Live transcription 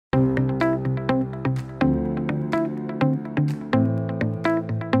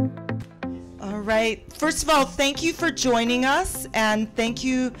First of all, thank you for joining us, and thank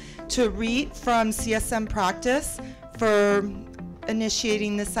you to Reet from CSM Practice for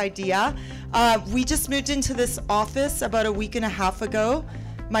initiating this idea. We just moved into this office about a week and a half ago.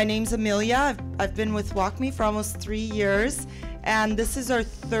 My name's Amelia. I've been with WalkMe for almost 3 years, and this is our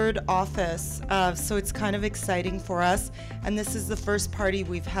third office, so it's kind of exciting for us, and this is the first party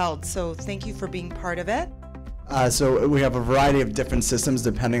we've held, so thank you for being part of it. So we have a variety of different systems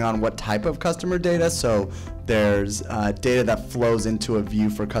depending on what type of customer data. So there's data that flows into a view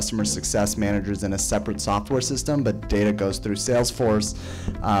for customer success managers in a separate software system, but data goes through Salesforce.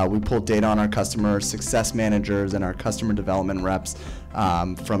 We pull data on our customer success managers and our customer development reps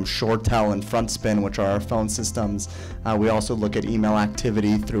from ShoreTel and FrontSpin, which are our phone systems. We also look at email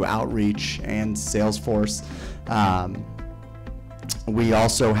activity through Outreach and Salesforce. We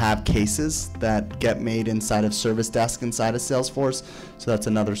also have cases that get made inside of Service Desk inside of Salesforce, so that's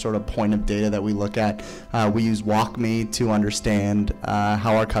another sort of point of data that we look at. We use WalkMe to understand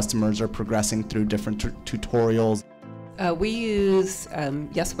how our customers are progressing through different tutorials. We use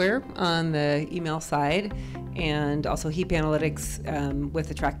Yesware on the email side, and also Heap Analytics with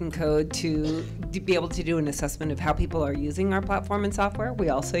the tracking code to be able to do an assessment of how people are using our platform and software. We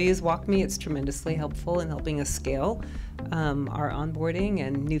also use WalkMe. It's tremendously helpful in helping us scale our onboarding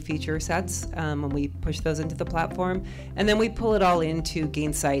and new feature sets when we push those into the platform. And then we pull it all into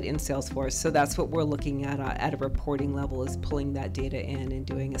Gainsight in Salesforce. So that's what we're looking at a reporting level, is pulling that data in and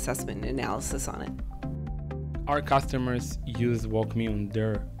doing assessment and analysis on it. Our customers use WalkMe on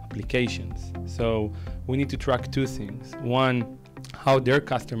their applications. So we need to track two things. One, how their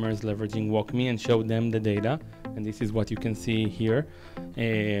customers leveraging WalkMe and show them the data. And this is what you can see here.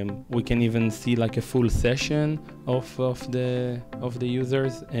 We can even see like a full session of the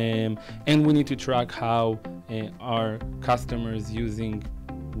users. And we need to track how our customers using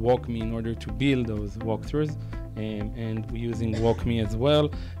WalkMe in order to build those walkthroughs. And we're using WalkMe as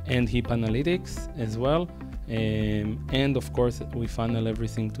well, and Heap Analytics as well. And of course, we funnel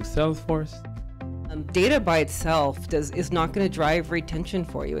everything to Salesforce. Data by itself is not going to drive retention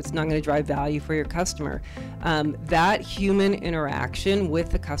for you. It's not going to drive value for your customer. That human interaction with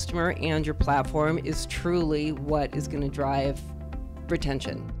the customer and your platform is truly what is going to drive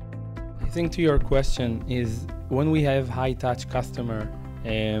retention. I think to your question is, when we have high-touch customer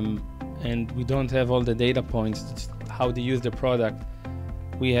and we don't have all the data points, just how they use the product,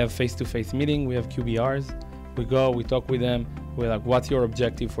 we have face-to-face meeting, we have QBRs. We go, we talk with them, we're like, what's your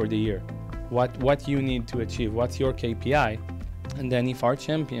objective for the year? What you need to achieve? What's your KPI? And then if our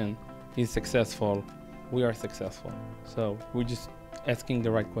champion is successful, we are successful. So we're just asking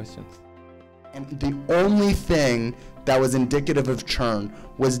the right questions. And the only thing that was indicative of churn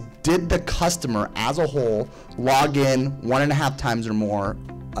was, did the customer as a whole log in 1.5 times or more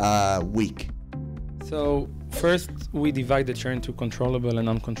a week? So first, we divide the churn to controllable and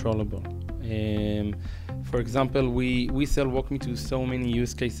uncontrollable. For example, we sell WalkMe to so many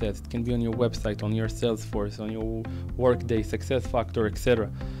use cases. It can be on your website, on your Salesforce, on your Workday, SuccessFactors,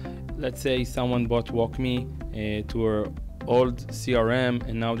 etc. Let's say someone bought WalkMe to our old CRM,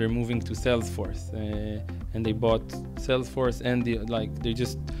 and now they're moving to Salesforce, and they bought Salesforce, and they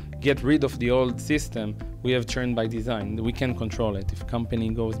just get rid of the old system. We have churn by design. We can control it. If a company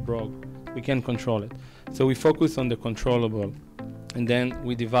goes broke, we can control it. So we focus on the controllable. And then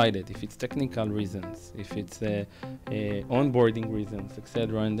we divide it, if it's technical reasons, if it's onboarding reasons,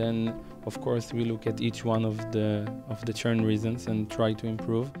 etc. And then, of course, we look at each one of the churn reasons and try to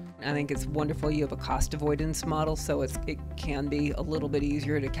improve. I think it's wonderful you have a cost avoidance model, so it can be a little bit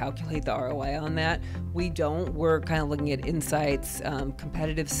easier to calculate the ROI on that. We don't. We're kind of looking at insights,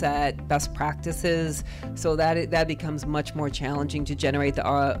 competitive set, best practices, so that becomes much more challenging to generate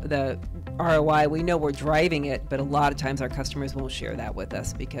the ROI. We know we're driving it, but a lot of times our customers won't share that with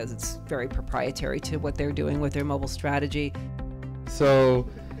us because it's very proprietary to what they're doing with their mobile strategy. So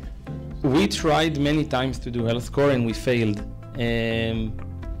we tried many times to do health score and we failed,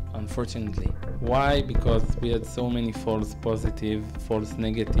 unfortunately. Why? Because we had so many false positive, false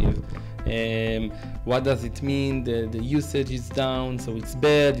negative. What does it mean? The usage is down, so it's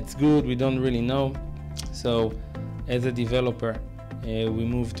bad, it's good, we don't really know. So as a developer, we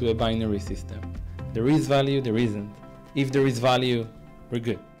moved to a binary system. There is value, there isn't. If there is value, we're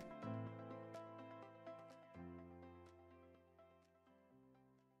good.